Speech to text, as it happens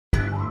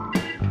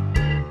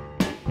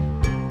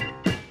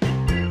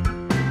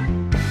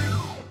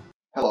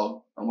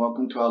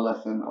welcome to our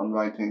lesson on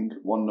writing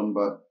one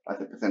number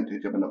as a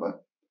percentage of another.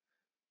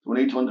 So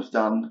we need to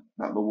understand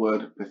that the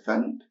word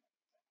percent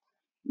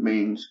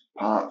means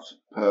parts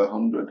per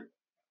 100.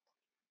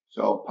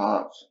 So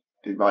parts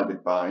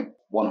divided by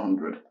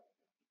 100.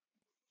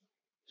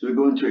 So we're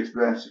going to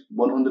express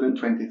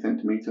 120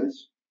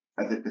 centimeters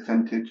as a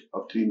percentage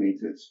of 2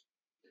 meters.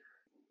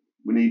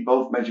 We need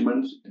both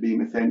measurements to be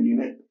in the same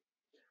unit,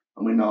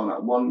 and we know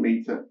that 1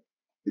 meter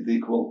is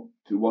equal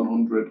to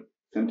 100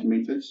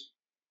 centimeters.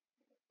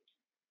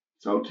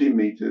 So 2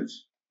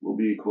 meters will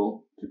be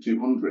equal to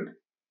 200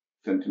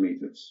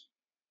 centimeters.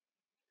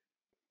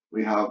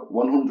 We have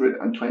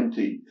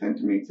 120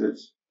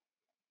 centimeters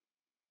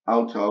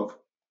out of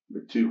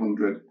the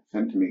 200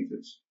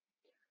 centimeters.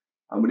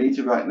 And we need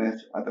to write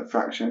this as a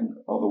fraction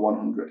over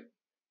 100.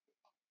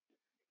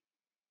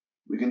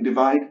 We can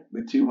divide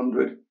the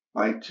 200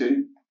 by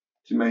 2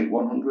 to make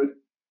 100,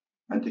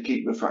 and to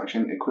keep the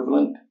fraction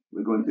equivalent,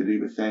 we're going to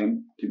do the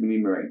same to the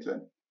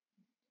numerator.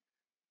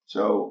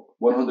 So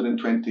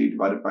 120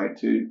 divided by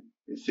 2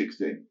 is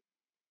 60.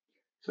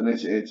 So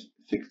this is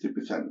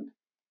 60%.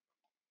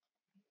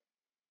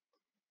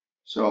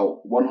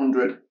 So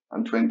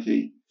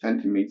 120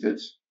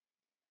 centimeters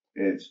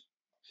is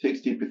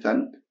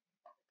 60%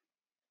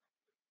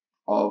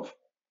 of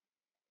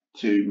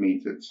 2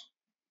 meters.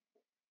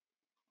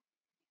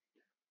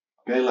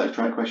 Okay, let's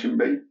try question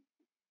B.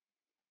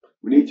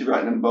 We need to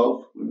write them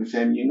both with the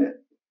same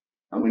unit,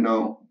 and we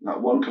know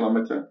that 1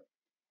 kilometer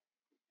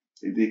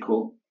is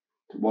equal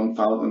to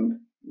 1,000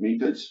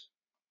 meters.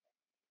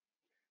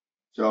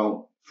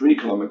 So 3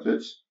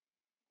 kilometers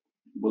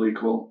will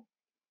equal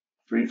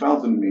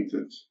 3,000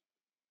 meters.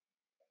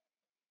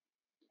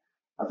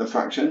 As a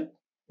fraction,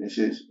 this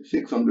is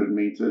 600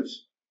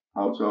 meters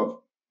out of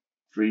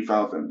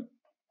 3,000.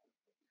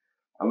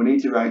 And we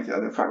need to write it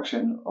as a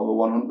fraction over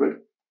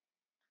 100.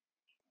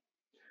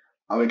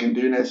 And we can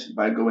do this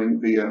by going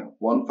via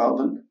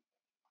 1,000.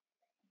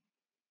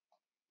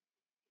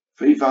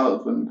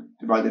 3,000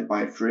 divided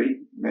by 3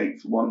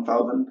 makes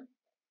 1,000,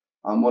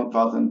 and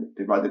 1,000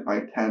 divided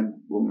by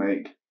 10 will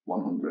make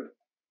 100.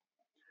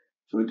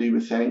 So we do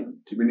the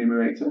same to the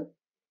numerator.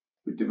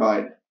 We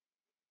divide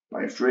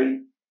by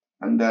 3,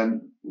 and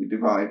then we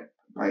divide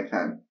by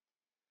 10.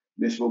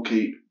 This will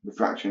keep the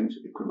fractions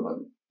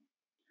equivalent.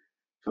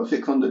 So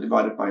 600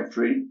 divided by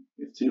 3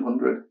 is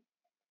 200.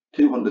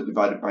 200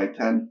 divided by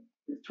 10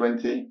 is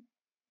 20.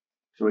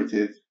 So it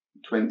is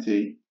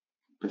 20%.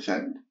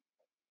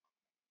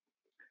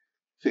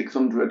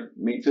 600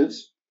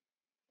 meters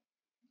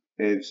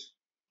is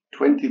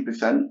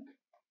 20%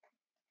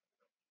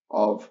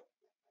 of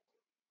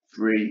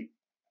 3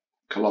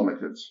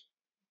 kilometers.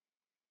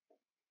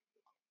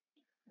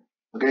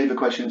 Okay, for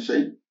question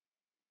C.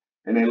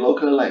 In a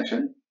local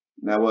election,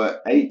 there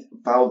were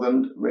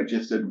 8,000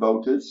 registered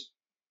voters.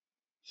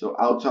 So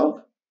out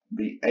of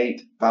the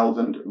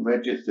 8,000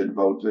 registered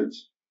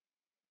voters,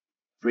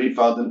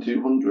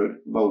 3,200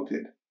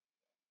 voted.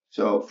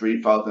 So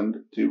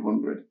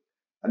 3,200.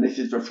 And this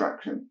is the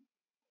fraction.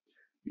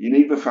 You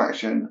need the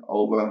fraction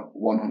over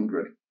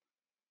 100.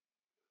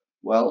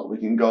 Well, we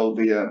can go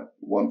via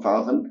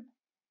 1,000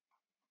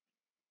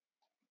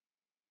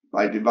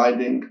 by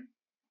dividing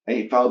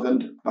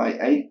 8,000 by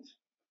 8,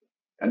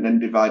 and then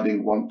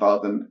dividing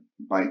 1,000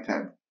 by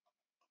 10.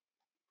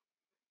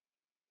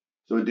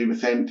 So we do the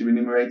same to the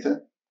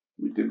numerator.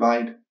 We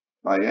divide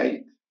by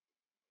 8,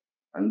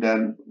 and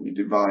then we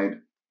divide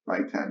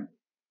by 10.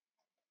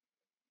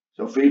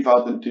 So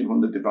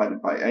 3,200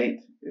 divided by 8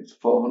 is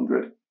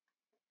 400.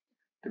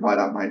 Divide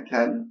that by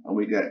 10 and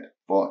we get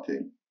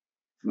 40.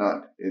 So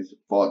that is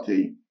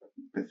 40%.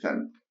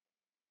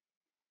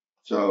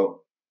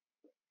 So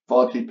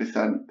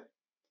 40%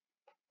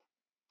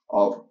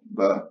 of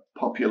the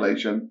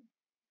population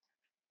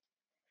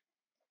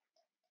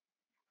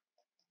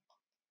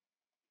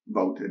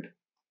voted.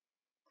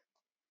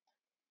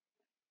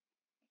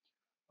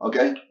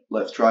 Okay,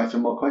 let's try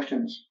some more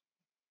questions.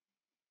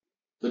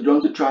 So do you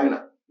want to try and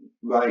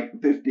write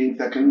 15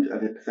 seconds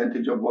as a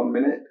percentage of 1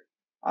 minute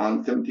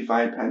and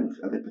 75 pence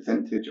as a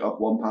percentage of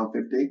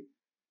 £1.50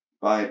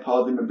 by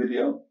pausing the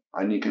video,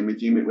 and you can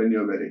resume it when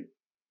you're ready.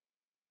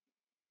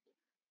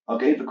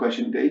 Okay, for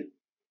question D,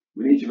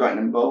 we need to write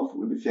them both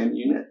with the same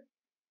unit.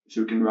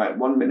 So we can write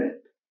 1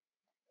 minute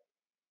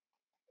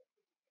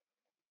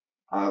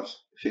as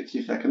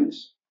 60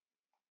 seconds.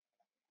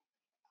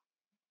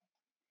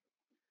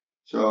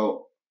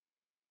 So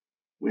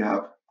we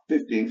have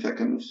 15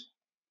 seconds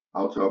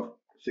out of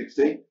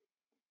 60.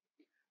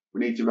 We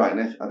need to write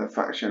this as a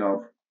fraction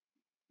of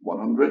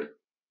 100.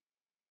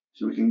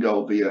 So we can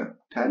go via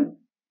 10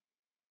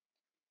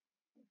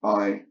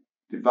 by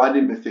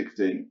dividing the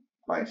 60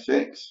 by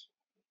 6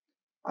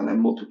 and then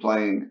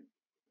multiplying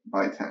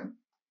by 10.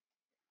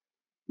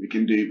 We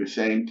can do the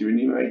same to the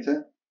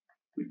numerator.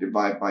 We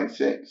divide by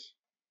 6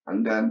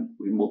 and then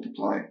we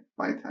multiply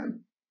by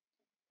 10.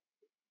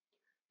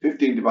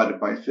 15 divided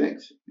by 6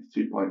 is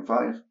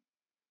 2.5,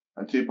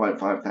 and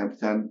 2.5 times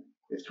 10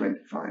 is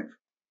 25.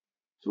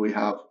 So we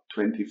have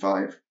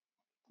 25%.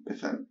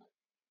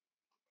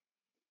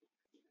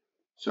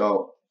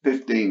 So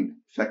 15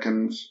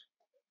 seconds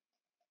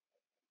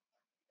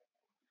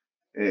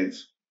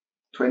is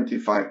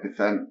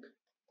 25%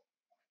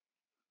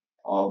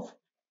 of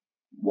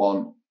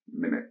 1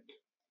 minute.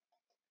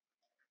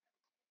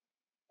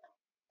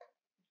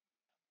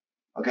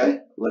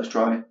 Okay, let's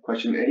try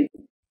question E.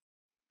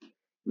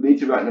 We need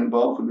to write them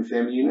both with the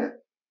same unit.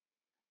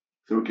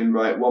 So we can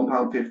write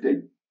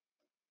 £1.50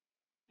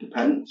 to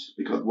pence,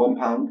 because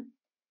 £1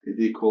 is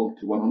equal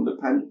to 100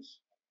 pence.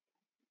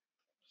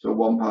 So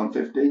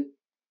 £1.50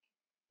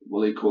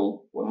 will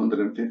equal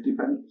 150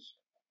 pence.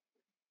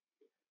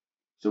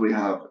 So we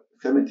have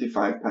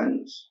 75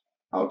 pence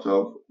out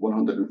of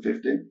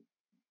 150.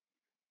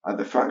 As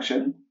a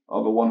fraction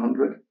over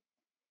 100,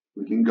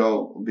 we can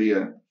go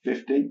via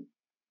 50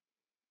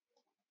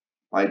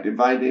 by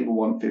dividing the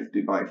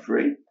 150 by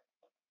 3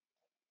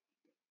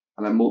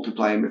 and then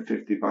multiplying the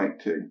 50 by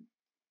 2.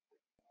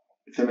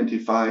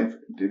 75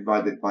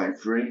 divided by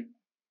 3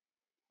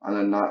 and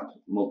then that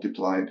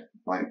multiplied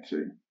by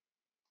 2.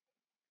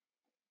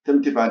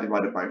 75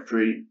 divided by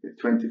 3 is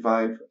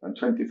 25, and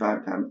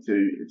 25 times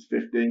 2 is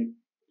 50,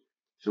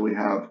 so we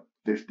have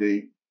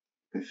 50%.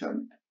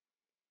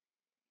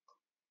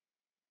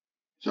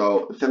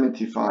 So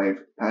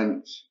 75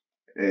 pence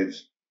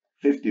is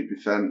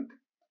 50%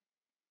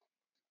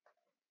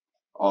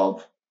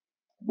 of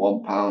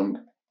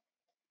 £1.50.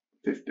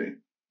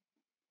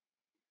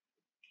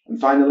 And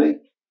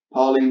finally,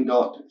 Pauline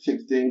got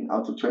 16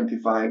 out of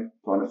 25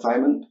 for an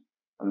assignment,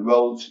 and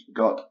Rose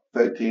got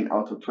 13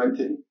 out of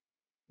 20.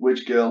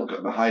 Which girl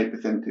got the higher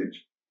percentage?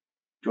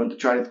 Do you want to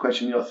try this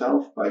question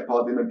yourself by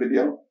pausing the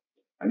video,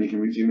 and you can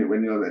resume it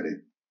when you're ready.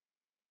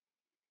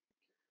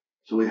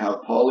 So we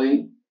have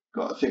Pauline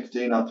got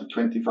 16 out of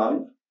 25.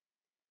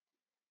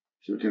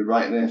 So we can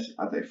write this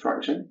as a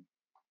fraction.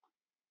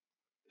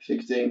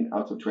 16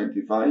 out of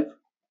 25.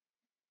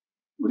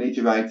 We need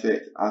to write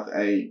it as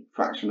a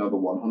fraction over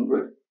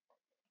 100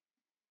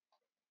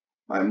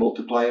 by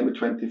multiplying the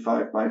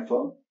 25 by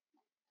 4.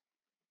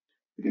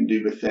 We can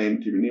do the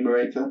same to the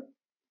numerator,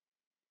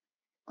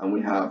 and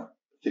we have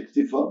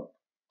 64.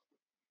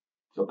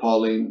 So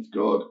Pauline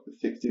scored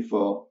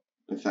 64%.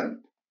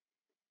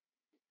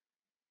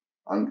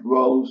 And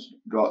Rose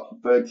got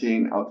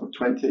 13 out of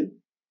 20.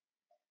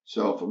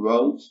 So for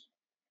Rose,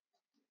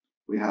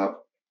 we have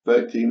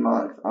 13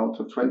 marks out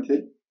of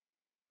 20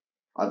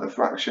 as a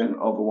fraction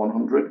over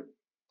 100.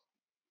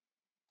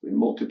 We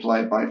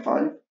multiply by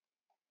 5.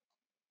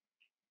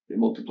 We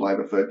multiply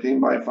the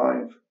 13 by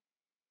 5.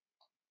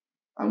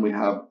 And we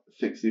have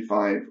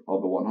 65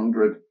 over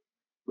 100,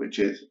 which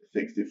is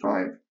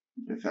 65%.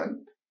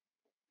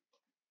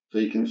 So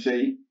you can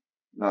see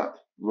that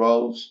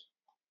Rose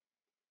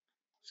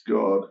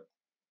scored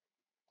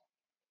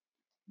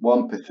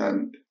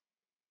 1%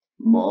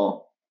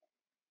 more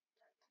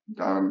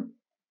than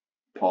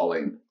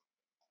Pauline.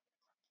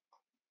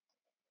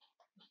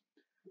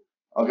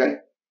 Okay,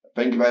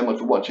 thank you very much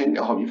for watching.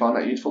 I hope you found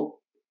that useful.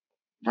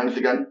 Thanks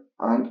again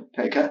and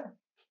take care.